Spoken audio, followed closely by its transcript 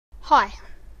Hi,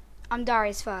 I'm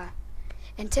Darius Farr,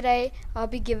 and today I'll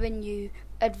be giving you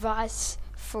advice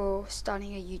for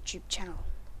starting a YouTube channel.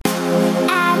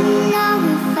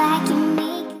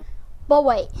 But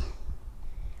wait,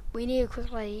 we need to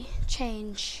quickly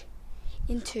change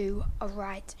into a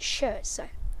right shirt, so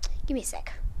give me a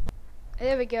sec.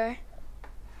 There we go.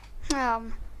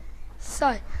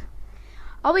 So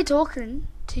I'll be talking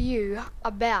to you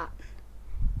about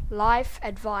life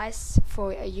advice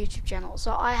for a YouTube channel.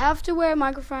 So I have to wear a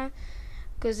microphone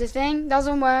because the thing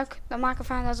doesn't work, the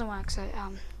microphone doesn't work, so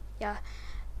yeah.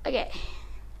 Okay,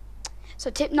 so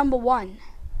tip number 1,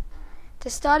 to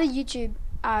start a YouTube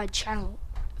channel,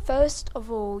 first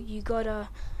of all you gotta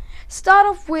start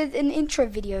off with an intro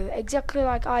video, exactly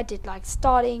like I did, like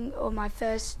starting on my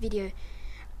first video.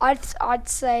 I'd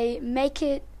say make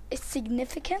it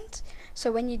significant, so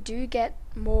when you do get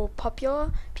more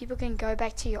popular, people can go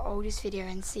back to your oldest video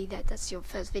and see that that's your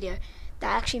first video.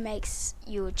 That actually makes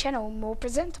your channel more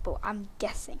presentable, I'm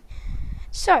guessing.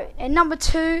 So, and number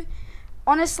 2,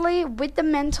 honestly, with the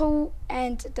mental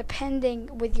and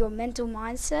depending with your mental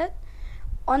mindset,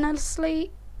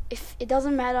 honestly, if it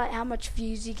doesn't matter how much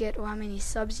views you get or how many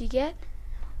subs you get,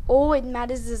 all it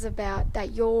matters is about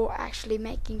that you're actually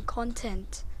making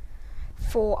content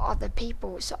for other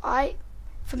people. So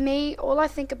for me, all I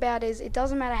think about is it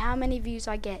doesn't matter how many views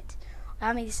I get, or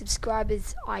how many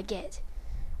subscribers I get,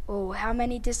 or how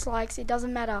many dislikes, it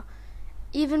doesn't matter.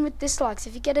 Even with dislikes,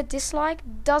 if you get a dislike,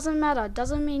 doesn't matter,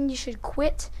 doesn't mean you should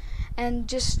quit and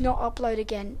just not upload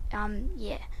again.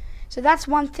 Yeah, so that's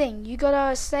one thing, you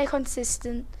gotta stay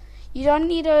consistent. You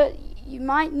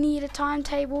might need a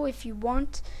timetable if you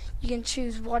want. You can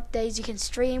choose what days you can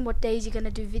stream, what days you're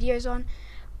gonna do videos on.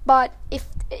 But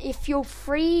if you're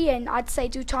free, and I'd say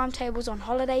do timetables on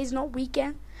holidays, not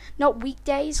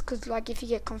weekdays, because like if you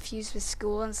get confused with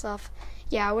school and stuff,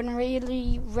 yeah, I wouldn't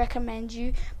really recommend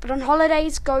you. But on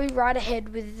holidays, go right ahead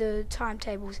with the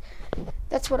timetables.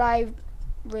 That's what I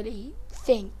really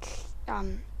think,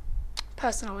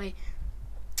 personally.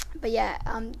 But yeah,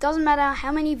 doesn't matter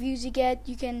how many views you get,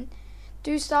 you can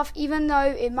do stuff, even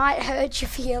though it might hurt your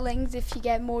feelings if you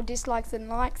get more dislikes than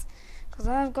likes. Because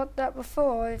I've got that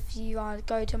before if you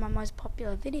go to my most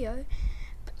popular video.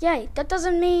 But yeah, that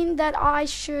doesn't mean that I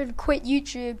should quit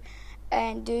YouTube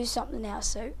and do something else.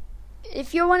 So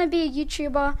if you want to be a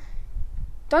YouTuber,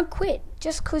 don't quit.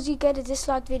 Just because you get a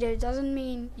disliked video doesn't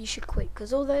mean you should quit.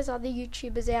 Because all those other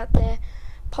YouTubers out there,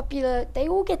 popular, they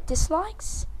all get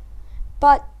dislikes.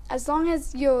 But as long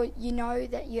as you know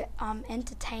that you're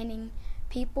entertaining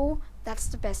people, that's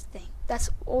the best thing. That's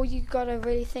all you gotta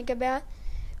really think about.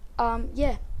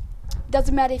 Yeah,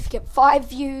 doesn't matter if you get 5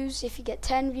 views, if you get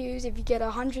 10 views, if you get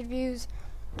 100 views.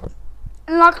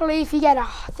 And luckily, if you get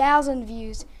 1,000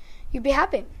 views, you'll be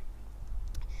happy.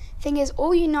 Thing is,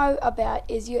 all you know about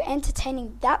is you're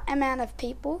entertaining that amount of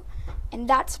people, and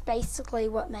that's basically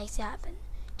what makes it happen.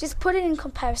 Just put it in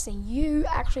comparison. You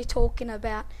actually talking to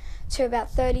about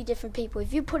 30 different people.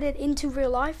 If you put it into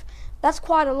real life, that's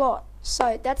quite a lot.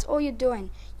 So that's all you're doing.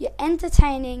 You're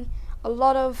entertaining a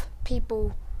lot of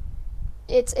people.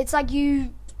 It's like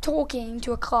you talking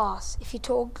to a class. If you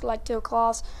talk like to a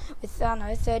class with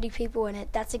 30 people in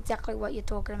it, that's exactly what you're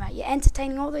talking about. You're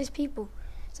entertaining all those people.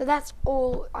 So that's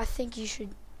all I think you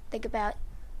should think about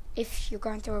if you're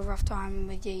going through a rough time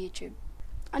with your YouTube.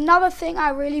 Another thing I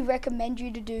really recommend you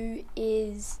to do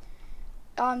is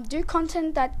do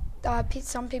content that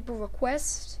some people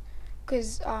request.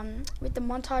 Because with the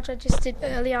montage I just did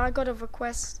earlier, I got a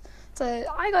request. So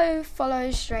I go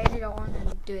follow straight it on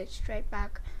and do it straight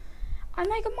back. I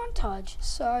make a montage.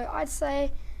 So I'd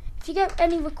say if you get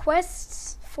any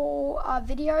requests for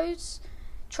videos,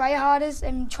 try your hardest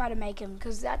and try to make them,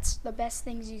 because that's the best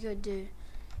things you could do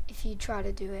if you try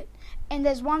to do it. And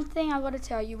there's one thing I got to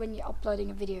tell you when you're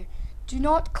uploading a video. Do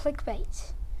not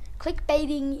clickbait.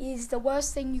 Clickbaiting is the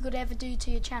worst thing you could ever do to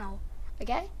your channel.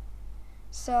 Okay?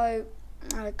 So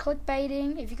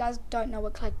clickbaiting, if you guys don't know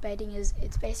what clickbaiting is,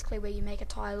 it's basically where you make a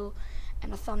title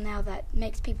and a thumbnail that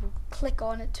makes people click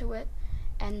on it to it,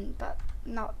 but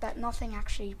nothing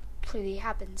actually really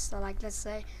happens. So like, let's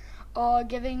say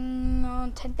giving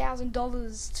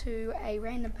 $10,000 to a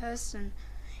random person,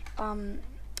 and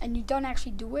you don't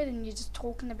actually do it and you're just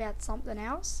talking about something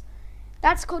else,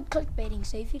 that's called clickbaiting.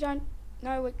 So if you don't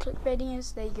know what clickbaiting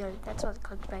is, there you go, that's what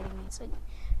clickbaiting means. So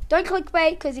don't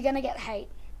clickbait, because you're gonna get hate.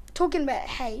 Talking about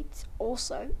hate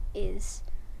also is,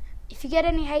 if you get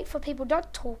any hate for people, don't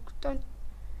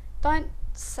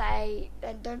say,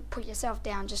 and don't put yourself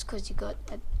down just because you got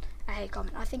a hate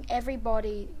comment. I think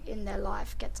everybody in their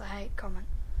life gets a hate comment.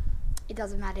 It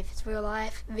doesn't matter if it's real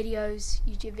life, videos,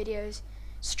 YouTube videos,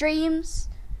 streams.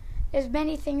 there's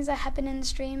many things that happen in the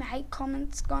stream, hate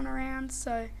comments gone around,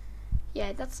 so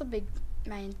yeah, that's a big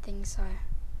main thing. So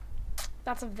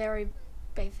that's a very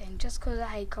big thing. Just because I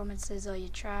hate comments says, oh, you're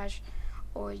trash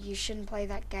or you shouldn't play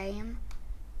that game,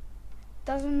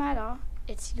 doesn't matter.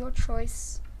 It's your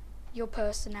choice, your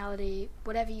personality,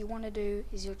 whatever you want to do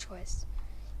is your choice.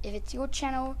 If it's your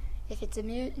channel, if it's a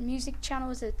music channel,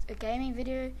 is it a gaming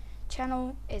video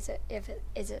channel, is it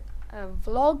a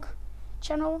vlog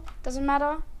channel, doesn't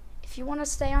matter. If you want to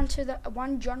stay onto the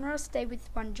one genre, stay with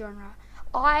one genre.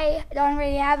 I don't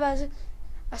really have a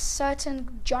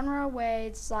certain genre where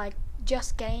it's like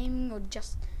just gaming or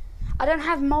just, I don't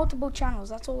have multiple channels,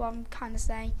 that's all I'm kind of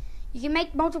saying. You can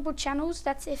make multiple channels,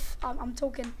 that's if I'm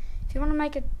talking, if you want to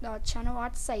make a channel,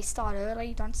 I'd say start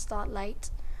early, don't start late.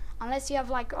 Unless you have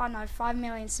like, I don't know, 5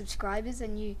 million subscribers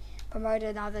and you promote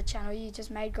another channel you just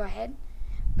made, go ahead.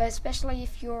 But especially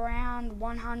if you're around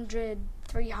 100,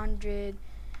 300,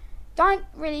 don't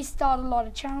really start a lot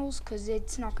of channels because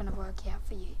it's not going to work out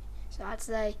for you. So I'd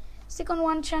say stick on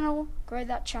one channel, grow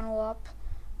that channel up,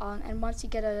 and once you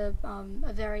get a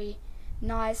very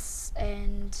nice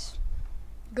and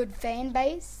good fan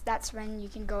base, that's when you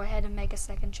can go ahead and make a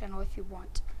second channel if you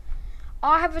want.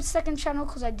 I have a second channel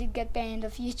because I did get banned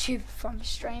off YouTube from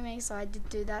streaming, so I did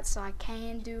do that, so I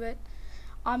can do it.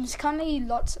 I'm currently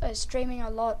streaming a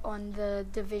lot on the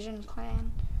Division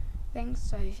Clan thing,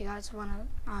 so if you guys want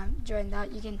to join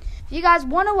that, you can. If you guys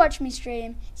want to watch me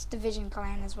stream, it's Division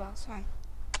Clan as well, so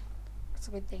that's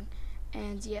a good thing.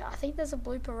 And yeah, I think there's a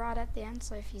blooper right at the end,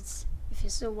 so if you're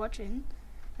still watching,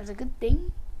 that's a good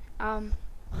thing.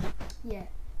 Yeah,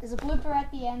 there's a blooper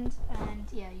at the end, and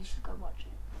yeah, you should go watch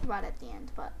it right at the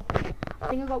end. But I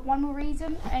think I've got one more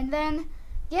reason, and then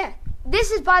yeah,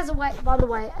 this is by the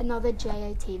way another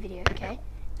JAT video. Okay,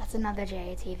 that's another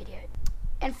JAT video.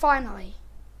 And finally,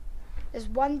 there's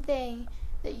one thing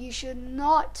that you should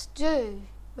not do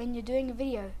when you're doing a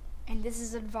video, and this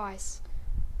is advice.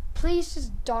 Please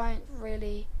just don't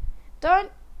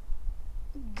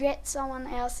get someone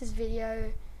else's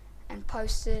video and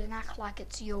post it and act like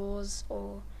it's yours,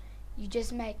 or you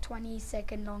just make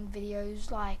 20-second long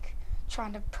videos like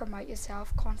trying to promote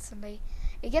yourself constantly.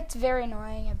 It gets very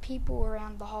annoying, and people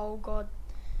around the whole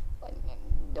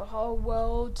the whole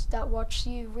world that watch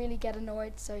you really get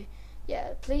annoyed. So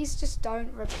yeah, please just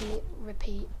don't repeat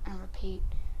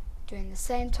doing the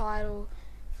same title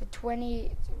for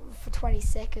 20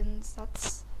 seconds.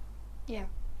 That's yeah.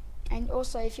 And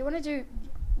also, if you want to do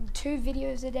 2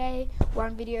 videos a day,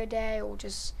 1 video a day, or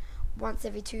just once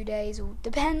every 2 days, or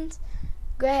depends,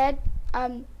 go ahead.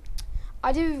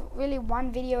 I do really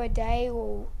 1 video a day,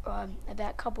 or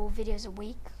about a couple of videos a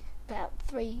week, about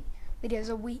 3 videos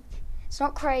a week. It's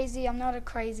not crazy. I'm not a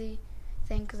crazy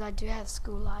thing because I do have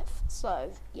school life.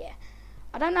 So yeah,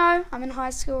 I don't know. I'm in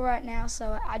high school right now,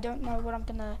 so I don't know what I'm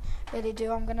gonna really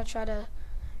do. I'm gonna try to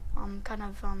kind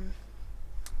of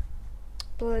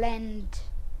blend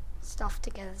stuff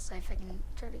together, so if I can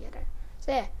try to get it.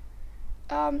 So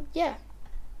yeah, yeah.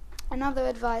 Another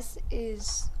advice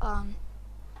is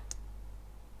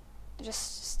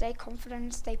just stay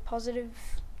confident, stay positive.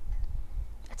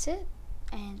 That's it.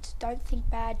 And don't think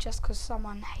bad just because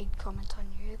someone hate comment on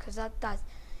you, because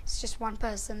it's just one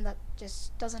person that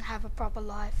just doesn't have a proper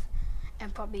life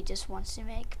and probably just wants to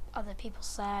make other people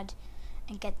sad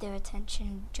and get their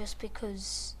attention just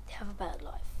because they have a bad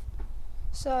life.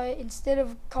 So instead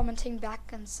of commenting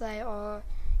back and say, oh,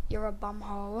 you're a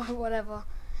bumhole or whatever,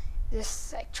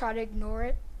 just like try to ignore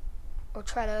it, or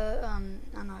try to I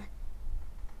don't know,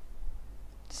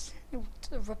 just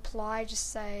reply,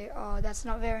 just say, oh, that's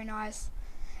not very nice.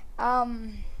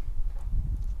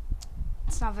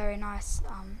 It's not very nice.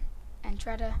 And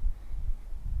try to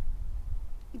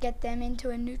get them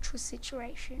into a neutral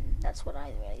situation. That's what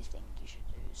I really think you should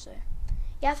do. So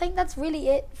yeah, I think that's really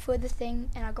it for the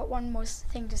thing. And I got one more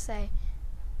thing to say.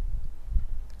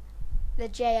 The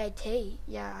JAT.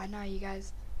 Yeah, I know you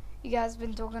guys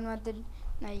been talking about the.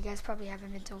 No, you guys probably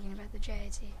haven't been talking about the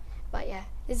JAT. But yeah,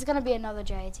 this is gonna be another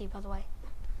JAT, by the way.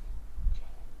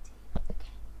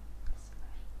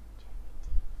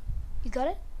 You got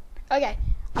it? Okay,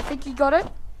 I think you got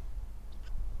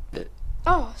it.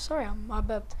 Oh, sorry, I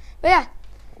burped. But yeah,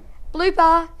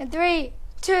 blooper in 3,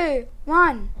 2,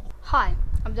 1. Hi,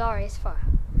 I'm Darius Fire,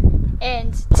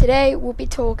 and today we'll be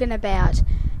talking about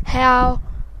how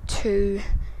to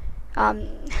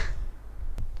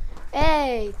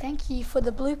hey, thank you for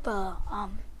the blooper.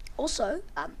 Also,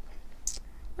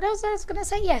 what else I was gonna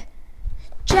say? Yeah,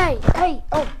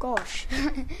 oh gosh,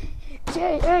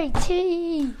 JAT.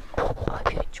 I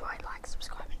hope you enjoyed. Like,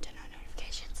 subscribe, and turn on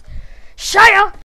notifications. Shut up.